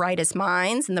of the brightest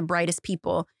minds and the brightest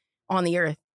people on the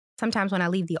earth. Sometimes when I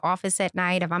leave the office at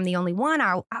night, if I'm the only one,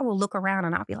 I will look around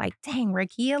and I'll be like, dang,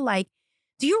 Rakia,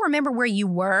 do you remember where you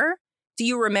were? Do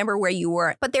you remember where you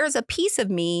were? But there's a piece of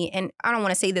me, and I don't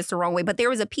want to say this the wrong way, but there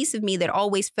was a piece of me that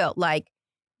always felt like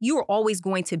you were always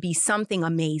going to be something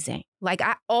amazing.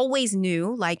 I always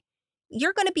knew,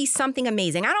 you're going to be something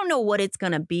amazing. I don't know what it's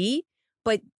going to be,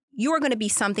 but you're going to be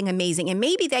something amazing. And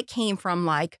maybe that came from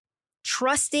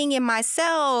trusting in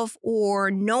myself or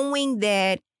knowing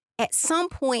that at some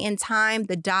point in time,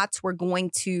 the dots were going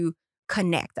to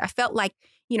connect. I felt like,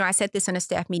 I said this in a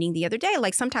staff meeting the other day,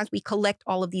 sometimes we collect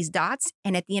all of these dots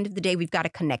and at the end of the day, we've got to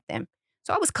connect them.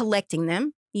 So I was collecting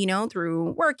them,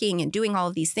 through working and doing all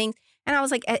of these things. And I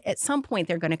was like, at some point,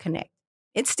 they're going to connect.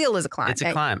 It still is a climb. It's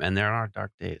a climb, and there are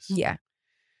dark days. Yeah.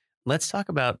 Let's talk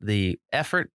about the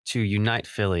effort to unite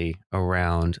Philly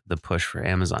around the push for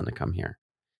Amazon to come here.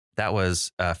 That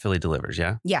was Philly Delivers,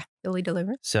 yeah? Yeah, Philly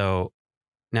Delivers. So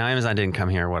now Amazon didn't come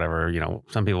here, whatever,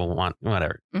 some people want,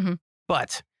 whatever. Mm-hmm.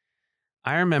 But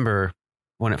I remember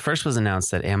when it first was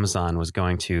announced that Amazon was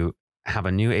going to have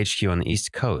a new HQ on the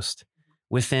East Coast,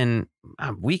 within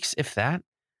weeks, if that,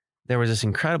 there was this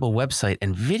incredible website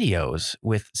and videos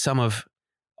with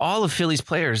all of Philly's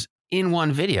players in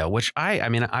one video, which I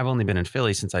mean, I've only been in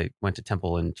Philly since I went to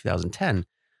Temple in 2010.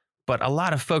 But a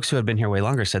lot of folks who have been here way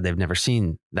longer said they've never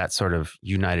seen that sort of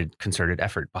united, concerted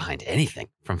effort behind anything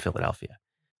from Philadelphia.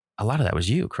 A lot of that was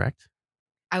you, correct?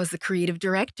 I was the creative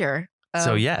director of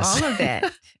So yes, all of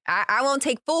that. I won't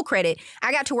take full credit.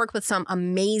 I got to work with some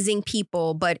amazing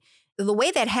people, but the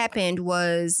way that happened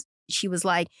was she was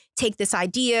like, take this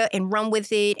idea and run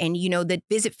with it. And, the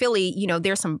Visit Philly,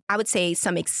 there's some, I would say,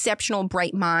 some exceptional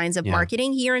bright minds of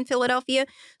marketing here in Philadelphia.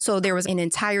 So there was an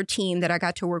entire team that I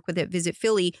got to work with at Visit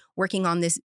Philly working on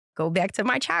this, go back to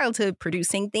my childhood,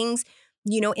 producing things,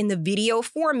 in the video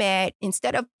format.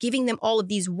 Instead of giving them all of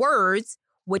these words,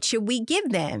 what should we give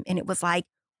them? And it was like,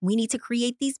 we need to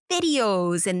create these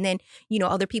videos. And then,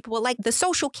 other people were like the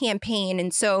social campaign.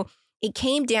 And so it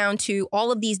came down to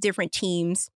all of these different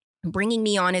teams bringing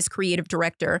me on as creative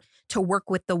director to work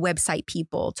with the website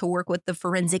people, to work with the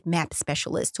forensic map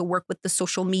specialist, to work with the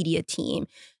social media team,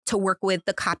 to work with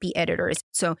the copy editors.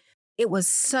 So it was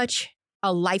such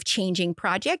a life-changing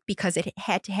project because it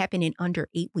had to happen in under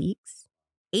 8 weeks.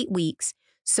 8 weeks.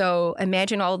 So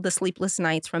imagine all of the sleepless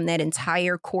nights from that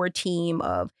entire core team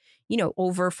of,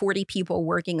 over 40 people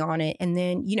working on it. And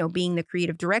then, being the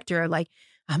creative director, I'm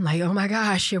like, oh my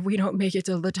gosh, if we don't make it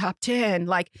to the top 10,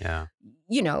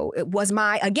 it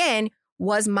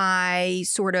was my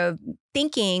sort of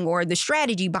thinking or the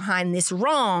strategy behind this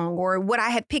wrong, or would I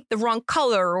have picked the wrong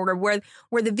color, or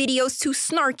were the videos too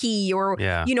snarky, or,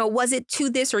 was it to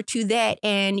this or to that?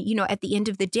 And, at the end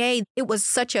of the day, it was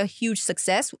such a huge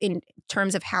success in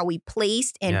terms of how we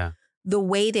placed and the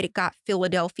way that it got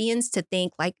Philadelphians to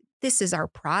think like, this is our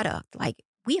product. Like,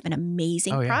 we have an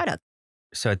amazing product.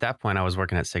 So at that point, I was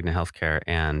working at Cigna Healthcare,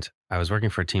 and I was working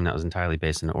for a team that was entirely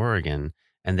based in Oregon,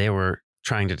 and they were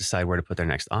trying to decide where to put their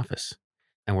next office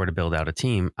and where to build out a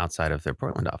team outside of their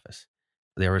Portland office.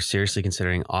 They were seriously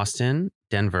considering Austin,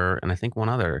 Denver, and I think one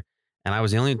other. And I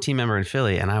was the only team member in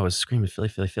Philly, and I was screaming, Philly,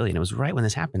 Philly, Philly. And it was right when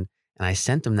this happened. And I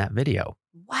sent them that video.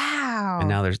 Wow. And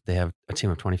now they have a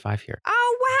team of 25 here.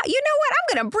 Oh, wow. You know what?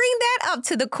 I'm going to bring that up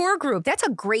to the core group. That's a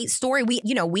great story.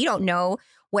 We don't know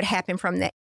what happened from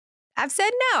that. I've said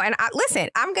no. And listen,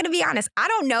 I'm going to be honest. I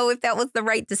don't know if that was the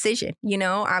right decision.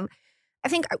 I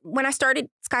think when I started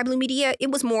Sky Blue Media, it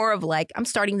was more of like, I'm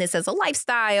starting this as a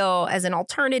lifestyle, as an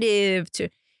alternative to,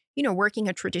 working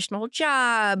a traditional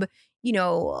job. A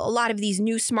lot of these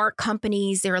new smart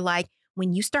companies, they're like,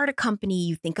 when you start a company,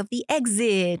 you think of the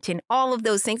exit and all of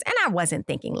those things. And I wasn't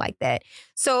thinking like that.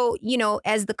 So,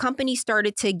 as the company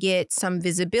started to get some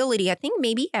visibility, I think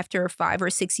maybe after 5 or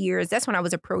 6 years, that's when I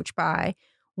was approached by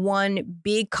one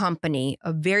big company,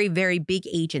 a very, very big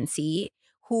agency,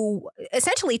 who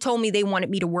essentially told me they wanted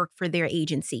me to work for their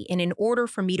agency. And in order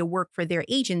for me to work for their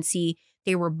agency,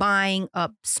 they were buying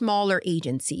up smaller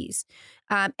agencies.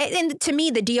 And to me,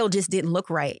 the deal just didn't look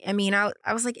right. I mean, I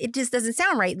was like, it just doesn't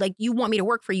sound right. Like, you want me to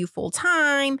work for you full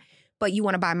time, but you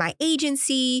want to buy my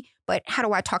agency. But how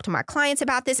do I talk to my clients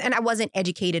about this? And I wasn't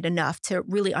educated enough to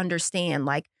really understand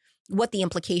what the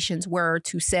implications were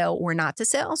to sell or not to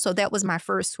sell. So that was my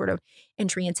first sort of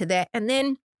entry into that. And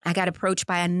then I got approached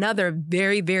by another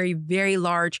very, very, very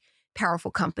large,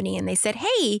 powerful company. And they said,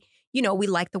 hey, we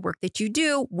like the work that you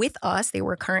do with us. They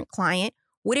were a current client.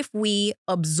 What if we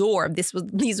absorb,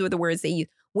 these were the words they used.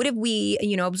 What if we,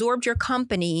 absorbed your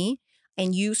company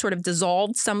and you sort of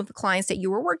dissolved some of the clients that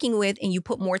you were working with and you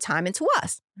put more time into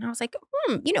us? And I was like,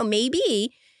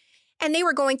 maybe. And they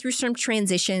were going through some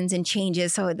transitions and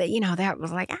changes. So that, that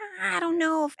was like, I don't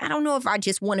know if I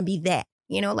just want to be that,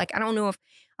 I don't know if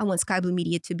I want Sky Blue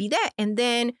Media to be that. And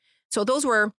then, so those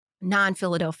were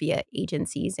non-Philadelphia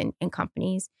agencies and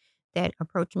companies that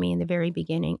approached me in the very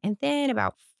beginning. And then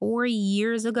about 4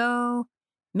 years ago,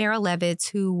 Meryl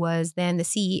Levitz, who was then the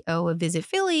CEO of Visit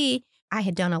Philly, I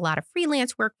had done a lot of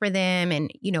freelance work for them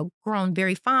and, grown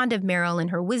very fond of Meryl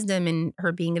and her wisdom and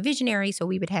her being a visionary. So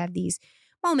we would have these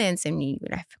moments and we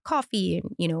would have coffee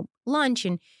and, lunch.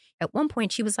 And at one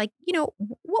point she was like,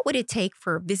 what would it take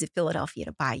for Visit Philadelphia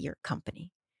to buy your company?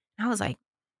 And I was like,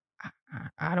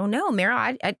 I don't know,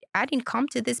 Meryl. I didn't come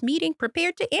to this meeting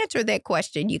prepared to answer that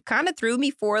question. You kind of threw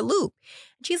me for a loop.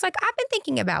 And she's like, I've been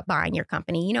thinking about buying your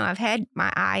company. I've had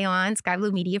my eye on Sky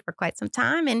Blue Media for quite some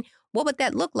time. And what would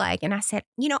that look like? And I said,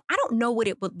 I don't know what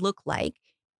it would look like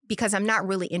because I'm not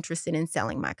really interested in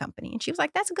selling my company. And she was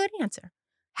like, that's a good answer.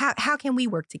 How can we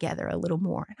work together a little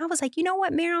more? And I was like, you know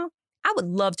what, Meryl? I would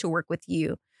love to work with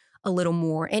you a little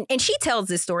more. And she tells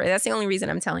this story. That's the only reason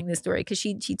I'm telling this story, because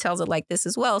she tells it like this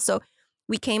as well. So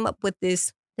we came up with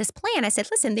this plan. I said,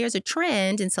 listen, there's a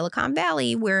trend in Silicon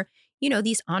Valley where,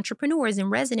 these entrepreneurs in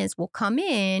residence will come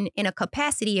in a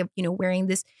capacity of, wearing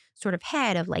this sort of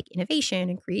hat of like innovation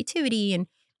and creativity, and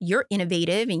you're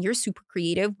innovative and you're super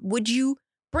creative. Would you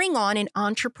bring on an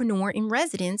entrepreneur in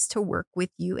residence to work with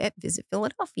you at Visit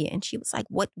Philadelphia? And she was like,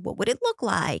 what would it look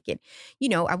like? And,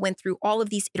 I went through all of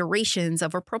these iterations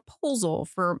of a proposal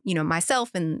for,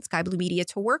 myself and Sky Blue Media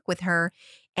to work with her.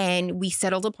 And we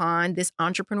settled upon this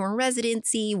entrepreneur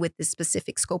residency with this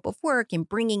specific scope of work and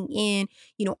bringing in,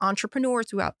 entrepreneurs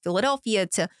throughout Philadelphia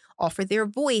to offer their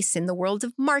voice in the world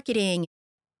of marketing.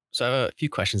 So I have a few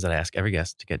questions that I ask every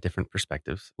guest to get different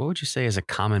perspectives. What would you say is a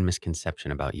common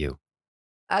misconception about you?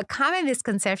 A common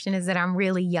misconception is that I'm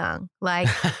really young. Like,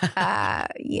 I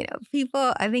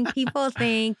think people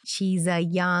think she's a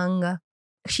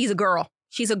girl.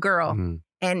 She's a girl. Mm-hmm.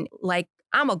 And like,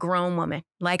 I'm a grown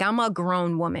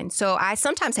woman. So I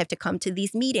sometimes have to come to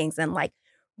these meetings and like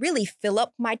really fill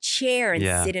up my chair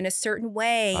and sit in a certain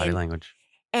way. Body language.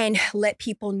 And let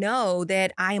people know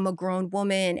that I am a grown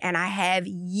woman and I have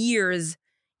years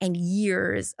and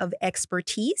years of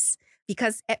expertise.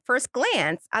 Because at first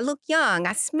glance, I look young.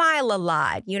 I smile a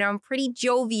lot. I'm pretty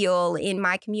jovial in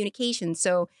my communication.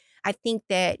 So I think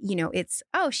that, it's,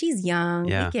 she's young.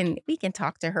 Yeah. We can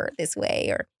talk to her this way,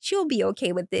 or she'll be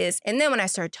okay with this. And then when I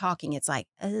start talking, it's like,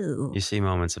 oh. You see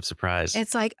moments of surprise.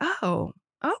 It's like, oh,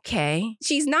 okay.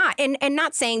 She's not. And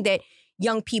not saying that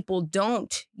young people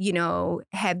don't,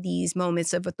 have these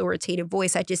moments of authoritative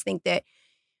voice. I just think that,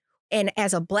 and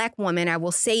as a Black woman, I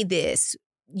will say this,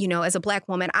 as a Black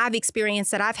woman, I've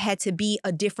experienced that I've had to be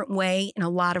a different way in a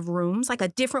lot of rooms, like a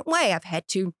different way. I've had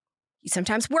to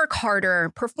sometimes work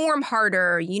harder, perform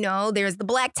harder. There's the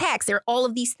Black tax. There are all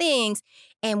of these things.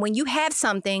 And when you have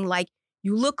something like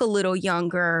you look a little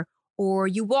younger, or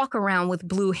you walk around with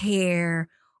blue hair,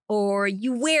 or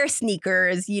you wear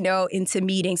sneakers, into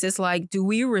meetings, it's like, do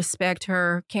we respect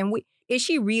her? Is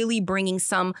she really bringing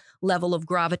some level of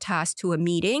gravitas to a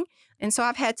meeting? And so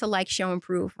I've had to like show and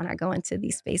prove when I go into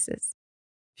these spaces.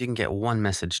 If you can get one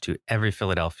message to every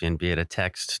Philadelphian, be it a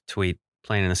text, tweet,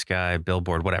 plane in the sky,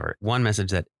 billboard, whatever, one message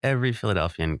that every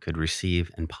Philadelphian could receive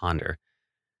and ponder,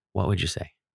 what would you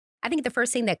say? I think the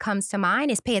first thing that comes to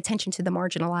mind is pay attention to the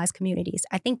marginalized communities.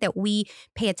 I think that we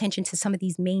pay attention to some of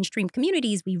these mainstream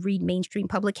communities. We read mainstream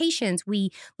publications. We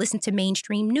listen to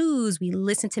mainstream news. We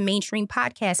listen to mainstream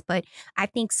podcasts. But I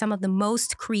think some of the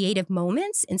most creative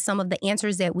moments and some of the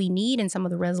answers that we need and some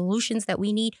of the resolutions that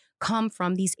we need come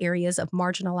from these areas of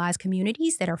marginalized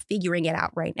communities that are figuring it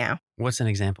out right now. What's an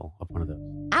example of one of those?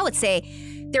 I would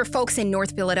say there are folks in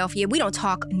North Philadelphia. We don't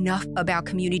talk enough about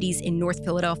communities in North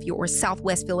Philadelphia or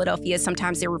Southwest Philadelphia.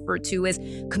 Sometimes they're referred to as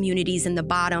communities in the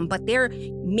bottom, but they're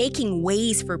making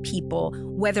ways for people,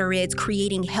 whether it's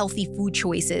creating healthy food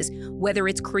choices, whether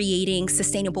it's creating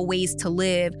sustainable ways to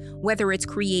live, whether it's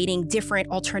creating different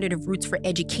alternative routes for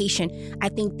education. I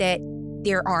think that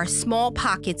there are small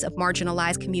pockets of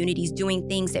marginalized communities doing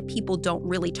things that people don't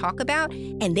really talk about,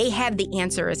 and they have the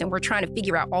answers. And we're trying to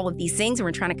figure out all of these things, and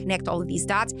we're trying to connect all of these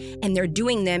dots, and they're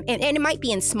doing them. And it might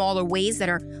be in smaller ways that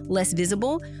are less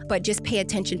visible, but just pay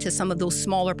attention to some of those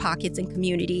smaller pockets and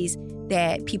communities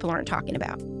that people aren't talking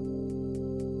about.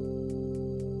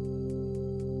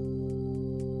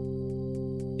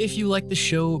 If you like the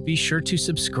show, be sure to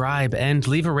subscribe and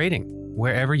leave a rating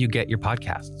wherever you get your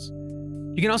podcasts.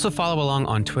 You can also follow along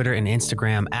on Twitter and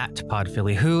Instagram at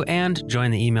PodPhillyWho and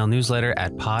join the email newsletter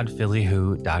at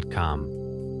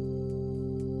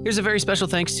podphillywho.com. Here's a very special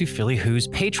thanks to Philly Who's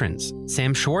patrons: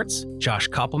 Sam Schwartz, Josh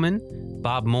Koppelman,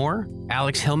 Bob Moore,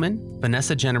 Alex Hillman,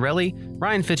 Vanessa Gennarelli,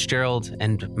 Ryan Fitzgerald,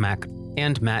 and Matt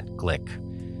Glick.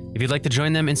 If you'd like to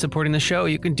join them in supporting the show,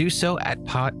 you can do so at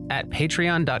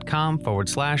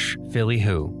patreon.com/Philly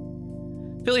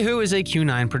Who. Philly Who is a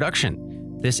Q9 production.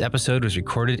 This episode was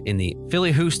recorded in the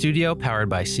Philly Who studio powered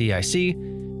by CIC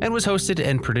and was hosted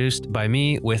and produced by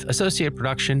me with associate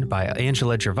production by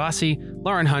Angela Gervasi,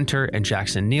 Lauren Hunter, and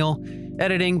Jackson Neal,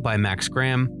 editing by Max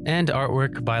Graham, and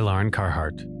artwork by Lauren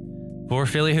Carhart. For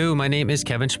Philly Who, my name is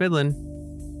Kevin Schmidlin.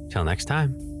 Till next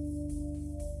time.